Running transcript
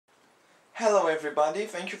Hello everybody,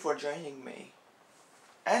 thank you for joining me.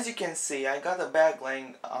 As you can see, I got a bag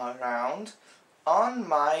laying around on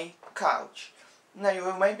my couch. Now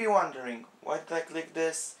you may be wondering, why did I click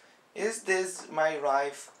this? Is this my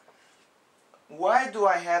life? Why do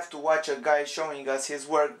I have to watch a guy showing us his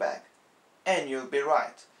work bag? And you'll be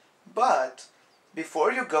right. But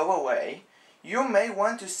before you go away, you may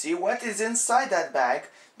want to see what is inside that bag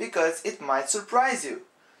because it might surprise you.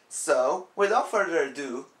 So, without further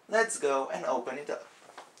ado, let's go and open it up.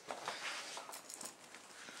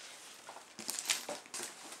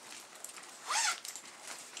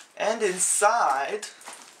 And inside,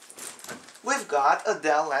 we've got a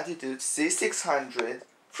Dell Latitude C600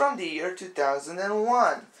 from the year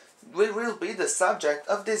 2001, which will be the subject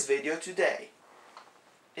of this video today.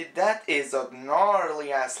 That is a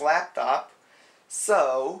gnarly ass laptop,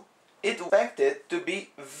 so it's expected to be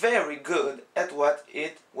very good at what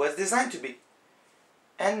it was designed to be.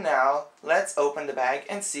 And now, let's open the bag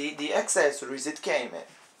and see the accessories it came in.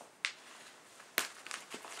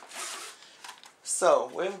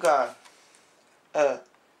 So, we've got a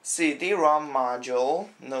CD-ROM module,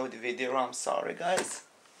 no DVD-ROM, sorry guys.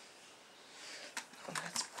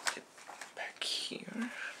 Let's put it back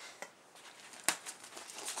here.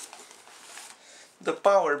 The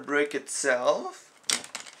power brick itself.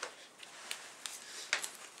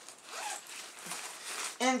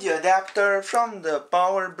 And the adapter from the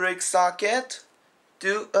power brick socket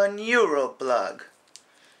to a Euro plug.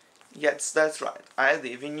 Yes, that's right, I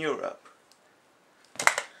live in Europe.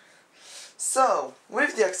 So,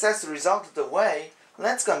 with the accessories out of the way,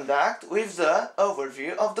 let's conduct with the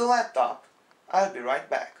overview of the laptop. I'll be right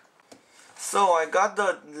back. So I got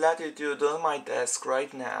the Latitude on my desk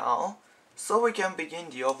right now, so we can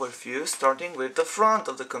begin the overview starting with the front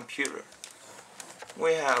of the computer.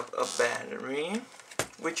 We have a battery,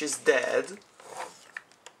 which is dead,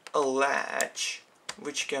 a latch,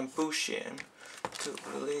 which can push in to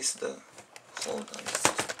release the, hold on, it's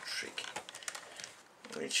tricky,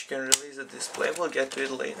 which can release the display, we'll get to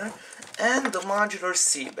it later, and the modular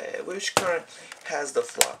C-bay, which currently has the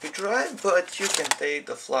floppy drive, but you can take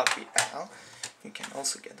the floppy out. You can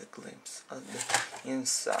also get a glimpse of the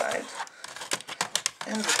inside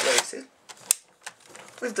and replace it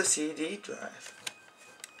with the CD drive.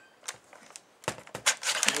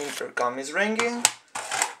 The intercom is ringing.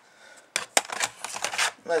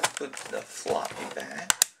 Let's put the floppy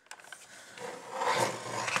back.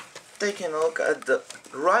 Taking a look at the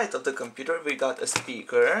right of the computer, we got a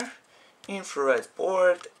speaker, infrared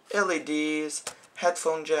port, LEDs,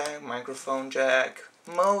 headphone jack, microphone jack,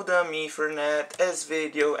 modem, Ethernet,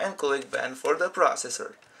 S-video, and click band for the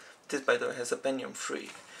processor. This, by the way, has a Pentium 3.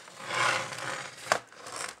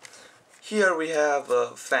 Here we have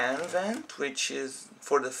a fan vent, which is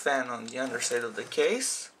for the fan on the underside of the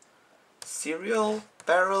case. Serial,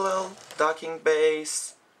 parallel, docking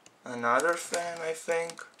base, another fan I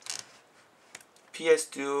think,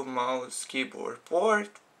 PS2 mouse keyboard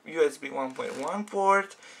port, USB 1.1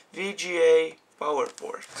 port, VGA power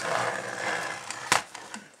port.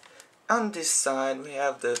 On this side we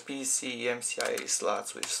have the PC MCI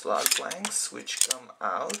slots with slot blanks which come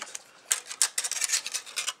out.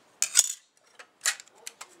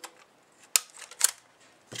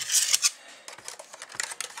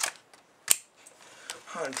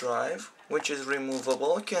 Hard drive, which is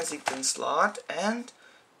removable, Kensington slot, and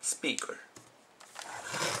speaker.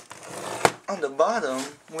 On the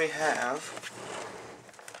bottom we have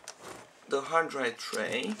the hard drive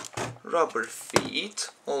tray, rubber feet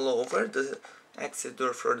all over, the exit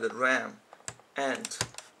door for the RAM and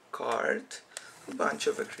card, a bunch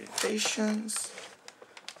of accreditations,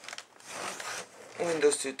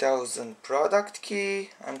 Windows 2000 product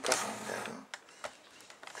key, I'm cutting that off,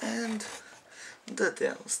 and the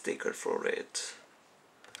Dell sticker for it,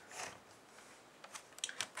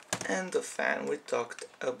 and the fan we talked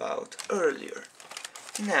about earlier.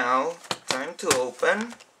 Now, time to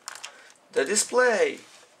open the display.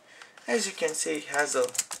 As you can see, it has a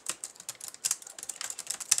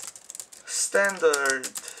standard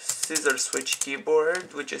scissor switch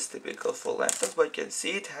keyboard, which is typical for laptops, but you can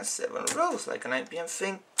see it has 7 rows, like an IBM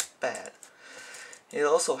ThinkPad. It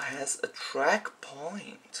also has a track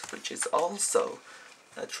point, which is also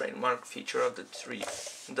a trademark feature of the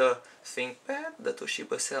ThinkPad, the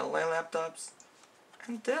Toshiba Cellline laptops,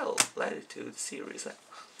 and Dell Latitude series.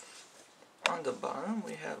 On the bottom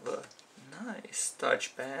we have a nice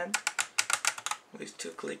touchpad with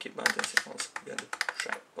 2 clicky buttons and also got the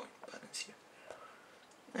track point buttons here.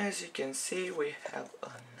 As you can see, we have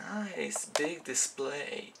a nice big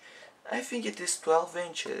display. I think it is 12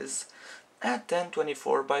 inches at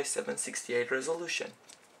 1024 by 768 resolution.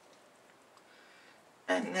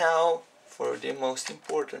 And now for the most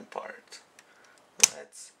important part.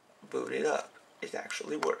 Let's boot it up. It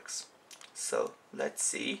actually works. So let's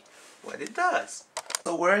see what it does.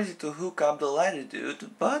 So we're ready to hook up the Latitude,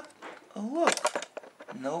 but oh look,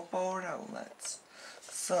 no power outlets.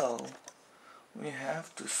 So we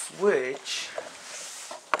have to switch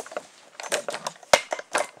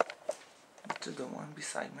to the one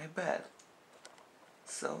beside my bed.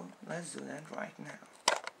 So let's do that right now.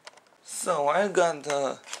 So I got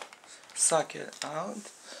the socket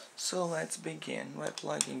out. So let's begin by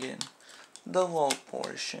plugging in the low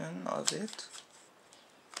portion of it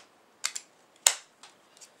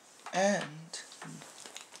and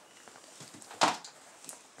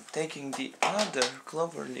taking the other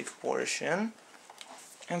cloverleaf portion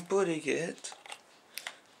and putting it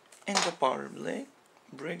in the power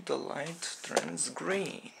brick. The light turns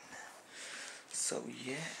green. So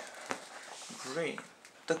yeah, green,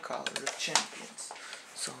 the color of champions.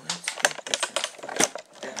 So let's put this and put it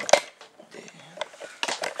down there.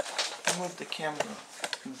 Move the camera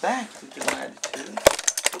back to the Latitude.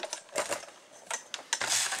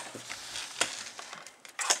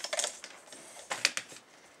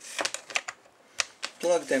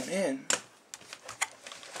 Plug them in.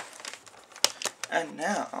 And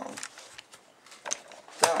now,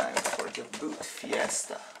 time for the boot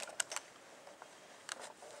fiesta.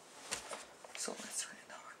 So let's turn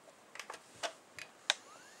it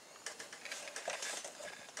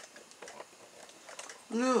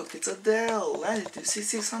on. Look, it's a Dell Latitude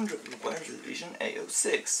C600 with wireless television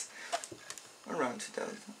A06 around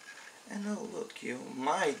 2000. And oh look, you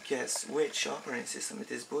might guess which operating system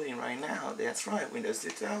it is booting right now. That's right, Windows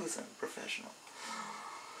 2000 Professional.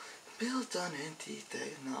 Built on NT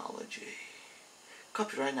technology.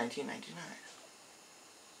 Copyright 1999.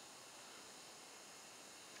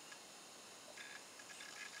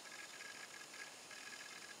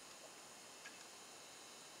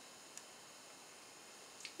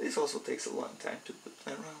 This also takes a long time to put,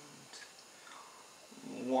 around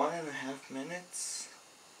 1.5 minutes.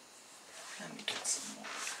 Let me get some more.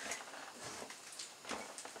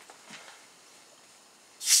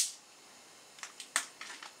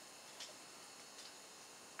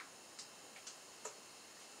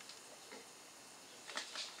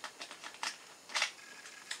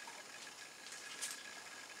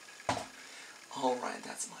 Alright,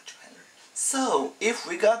 that's much better. So, if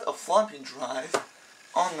we got a floppy drive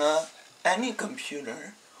on any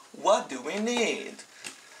computer, what do we need?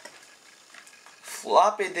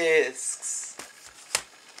 Floppy disks.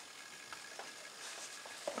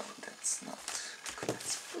 Oh, that's not good.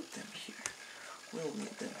 Let's put them here. We'll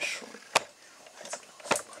need them short. Let's go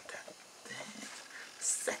put that there.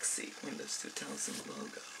 Sexy Windows 2000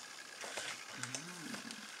 logo.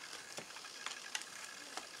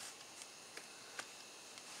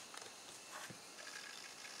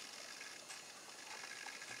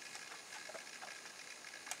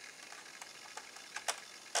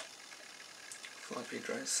 Floppy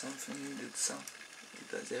drive something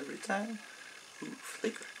it does every time. Ooh,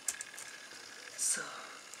 flicker. So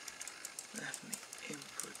let me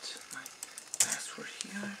input my password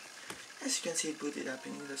here. As you can see, it booted up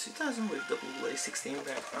in Windows 2000 with AA16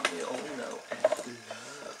 background we all know and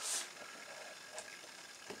love.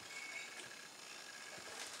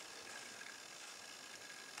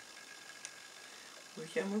 We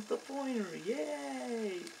can move the pointer,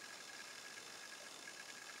 yay!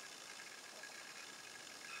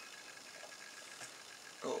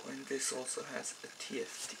 Oh, and this also has a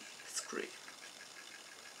TFT screen.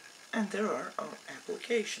 And there are our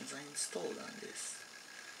applications I installed on this.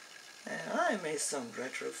 And I made some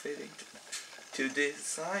retrofitting to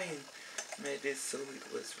this. I made it so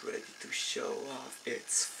it was ready to show off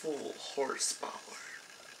its full horsepower.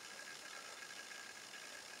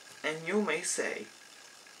 And you may say,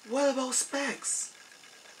 what about specs?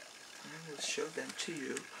 I will show them to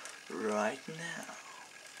you right now.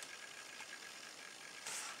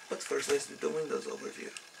 But first let's do the Windows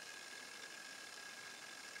overview.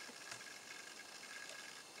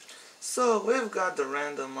 So we've got the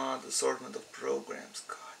random assortment of programs.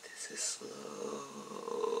 God, this is slow.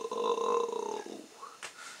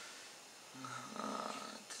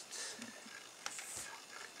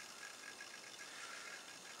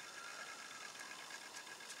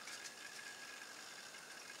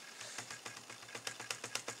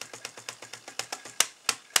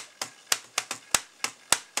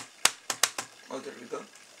 Oh, there we go.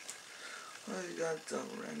 We got a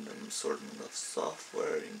random assortment of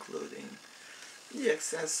software, including the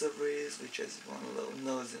accessories, which everyone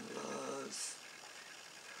knows and loves.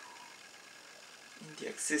 In the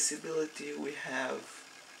accessibility, we have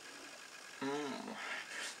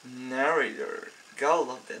Narrator. Gotta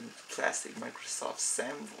love that classic Microsoft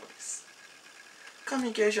Sam voice.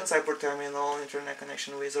 Communications hyperterminal, internet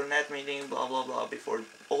connection wizard, net meeting, blah blah blah. Before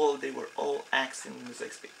they were all acts in Windows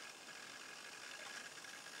XP.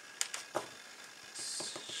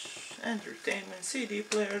 Entertainment, CD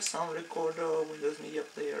player, sound recorder, Windows Media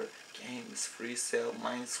Player, games, free sale,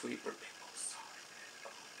 Minesweeper, people, sorry.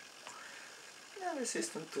 Other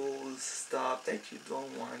system tools, stuff that you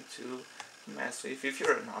don't want to mess with. If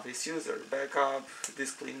you're a novice user, backup,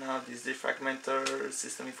 disk cleanup, disk defragmenter,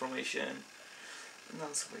 system information. And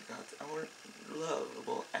also we got our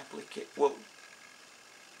lovable application. Whoa.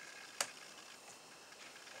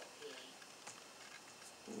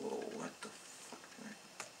 Whoa, what the fuck, man?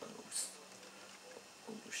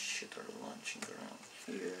 Oh shit, are launching around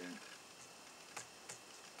here.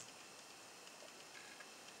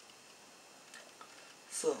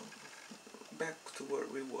 So, back to where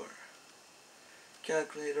we were.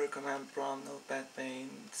 Calculator, command prompt, notepad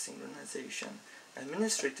pane, synchronization,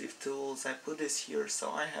 administrative tools. I put this here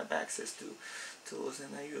so I have access to tools,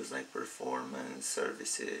 and I use like performance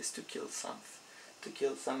services to kill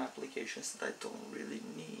some applications that I don't really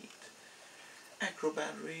need.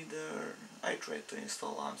 Acrobat Reader. I tried to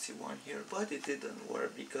install AMSI1 here, but it didn't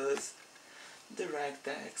work because the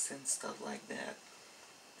ragtags and stuff like that.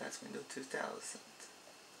 That's Windows 2000.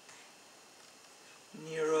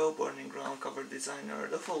 Nero, Burning Ground, Cover Designer,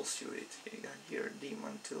 the full suite. You got here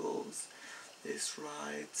Demon Tools, this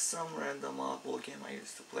right, some random oddball game I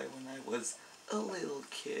used to play when I was a little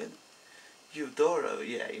kid. Eudora,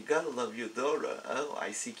 yeah, you gotta love Eudora. Oh,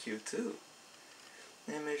 ICQ2.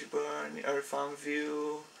 Image Burn, Earthbound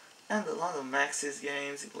View, and a lot of Maxis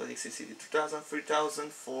games, including CCD 2000,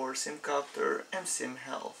 3004, Simcopter, and Sim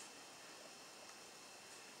Health.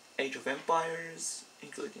 Age of Empires,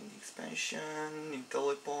 including the expansion,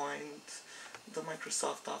 IntelliPoint, the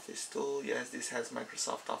Microsoft Office tool. Yes, this has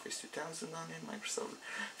Microsoft Office 2000 on it, Microsoft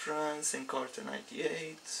France, and Carter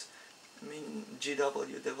 98.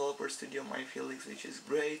 GW Developer Studio, MyFelix, which is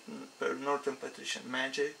great, Norton Petition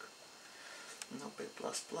Magic, Notepad++,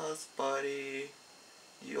 Buddy,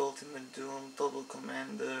 The Ultimate Doom, Total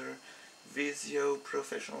Commander, Visio,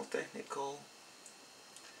 Professional Technical,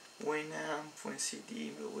 Winamp,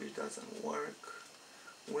 WinCD, which doesn't work,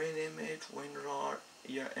 WinImage, WinRAR,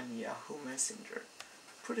 and Yahoo Messenger.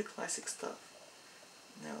 Pretty classic stuff.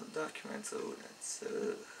 Now documents, oh that's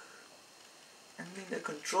and in the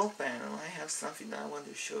control panel I have something that I want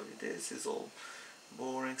to show you. This is all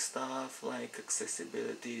boring stuff like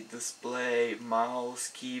accessibility, display, mouse,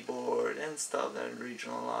 keyboard, and stuff that are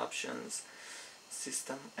regional options,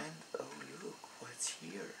 system, and oh look what's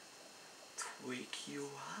here. Tweak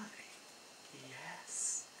UI.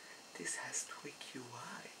 Yes, this has Tweak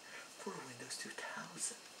UI for Windows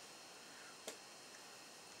 2000.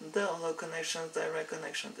 The auto connections, direct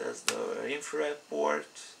connection, there's the infrared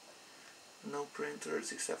port. No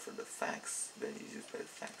printers except for the fax, that is used by the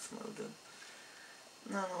fax modem.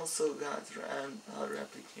 And also got other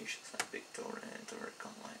applications like BitTorrent or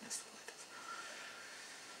Online and stuff like that.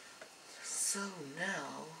 So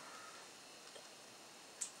now,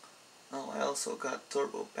 oh, I also got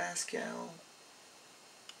Turbo Pascal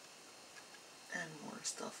and more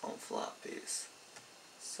stuff on floppies.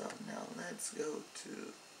 So now let's go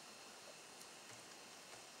to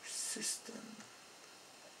System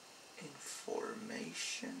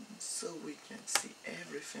Information so we can see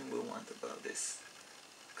everything we want about this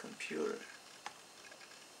computer.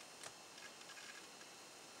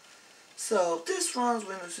 So this runs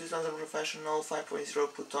Windows 2000 Professional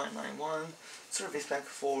 5.0.91, Service Pack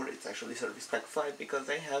 4, it's actually Service Pack 5 because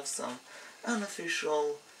they have some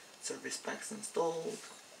unofficial Service Packs installed.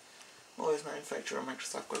 OS manufacturer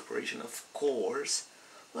Microsoft Corporation, of course.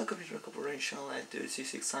 Like Computer Corporation, Latitude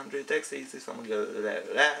C600,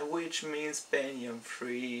 x86 which means Pentium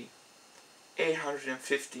 3,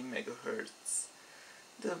 850 MHz.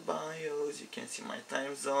 The BIOS, you can see my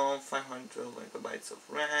time zone, 512 MB of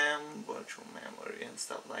RAM, virtual memory and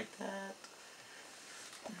stuff like that.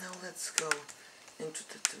 Now let's go into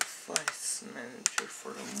the device manager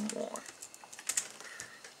for a more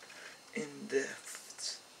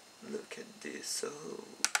in-depth look at this. Oh,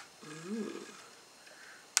 ooh.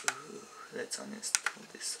 Let's uninstall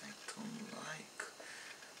this. I don't like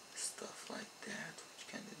stuff like that which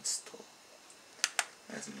can install.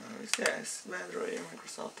 As noise, yes, battery,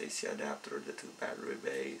 Microsoft AC adapter, the 2 battery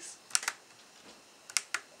base,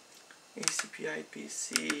 ACPI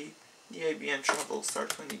PC, the ABN Travel Star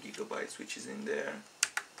 20 GB which is in there,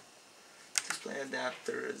 display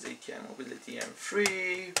adapter, ZTI Mobility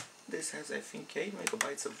M3, this has I think 8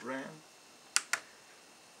 MB of RAM,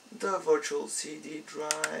 the virtual CD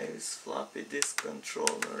drives, floppy disk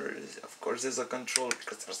controllers. Of course there's a controller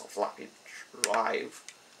because there's a floppy drive.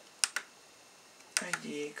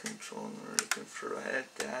 IDE controller, infrared,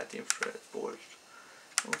 that infrared port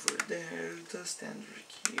over there, the standard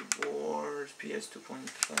keyboard, PS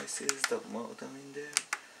 2.5 system modem in there,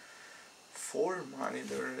 4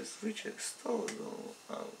 monitors, which is total,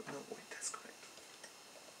 oh no wait, that's correct,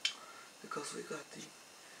 because we got the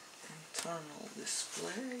internal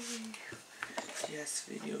display, yes,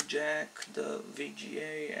 video jack, the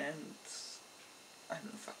VGA, and I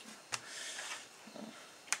don't fucking know.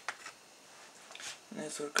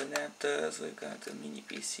 Network adapters, we've got a mini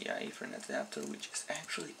PCI Ethernet adapter which is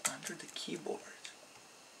actually under the keyboard.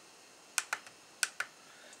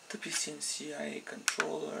 The PCNCIA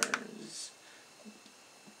controllers,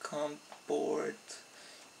 COM port,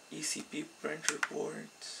 ECP printer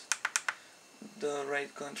port, the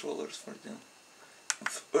right controllers for the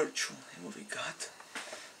virtual, and we got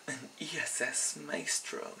an ESS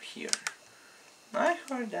Maestro here. I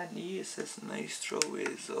heard that the ESS Maestro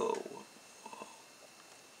is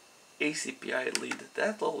ACPI lead.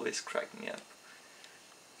 That always cracked me up.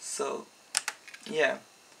 So, yeah,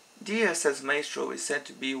 the ESS Maestro is said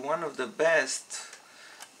to be one of the best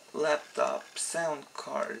laptop sound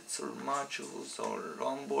cards or modules or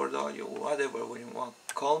onboard audio, whatever we want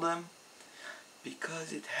to call them,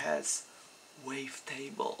 because it has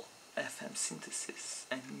wavetable FM synthesis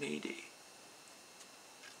and MIDI.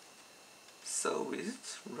 So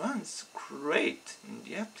it runs great, and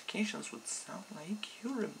the applications would sound like you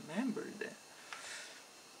remember them.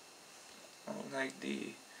 Like the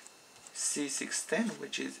C610,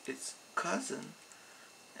 which is its cousin,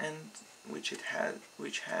 and which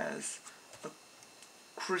has a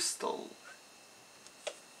crystal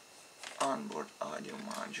onboard audio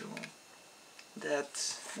module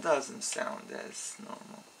that doesn't sound as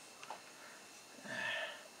normal.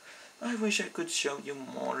 I wish I could show you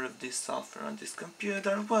more of this software on this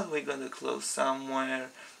computer, but we're gonna close somewhere.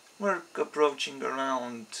 We're approaching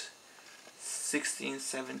around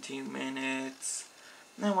 16-17 minutes,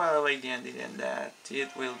 and while I wait than that,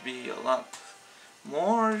 it will be a lot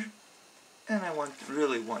more, and I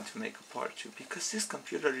really want to make a part 2, because this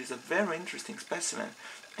computer is a very interesting specimen,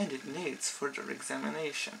 and it needs further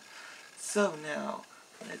examination. So now,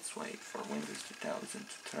 let's wait for Windows 2000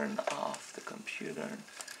 to turn off the computer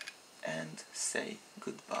and say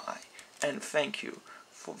goodbye, and thank you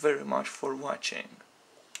very much for watching.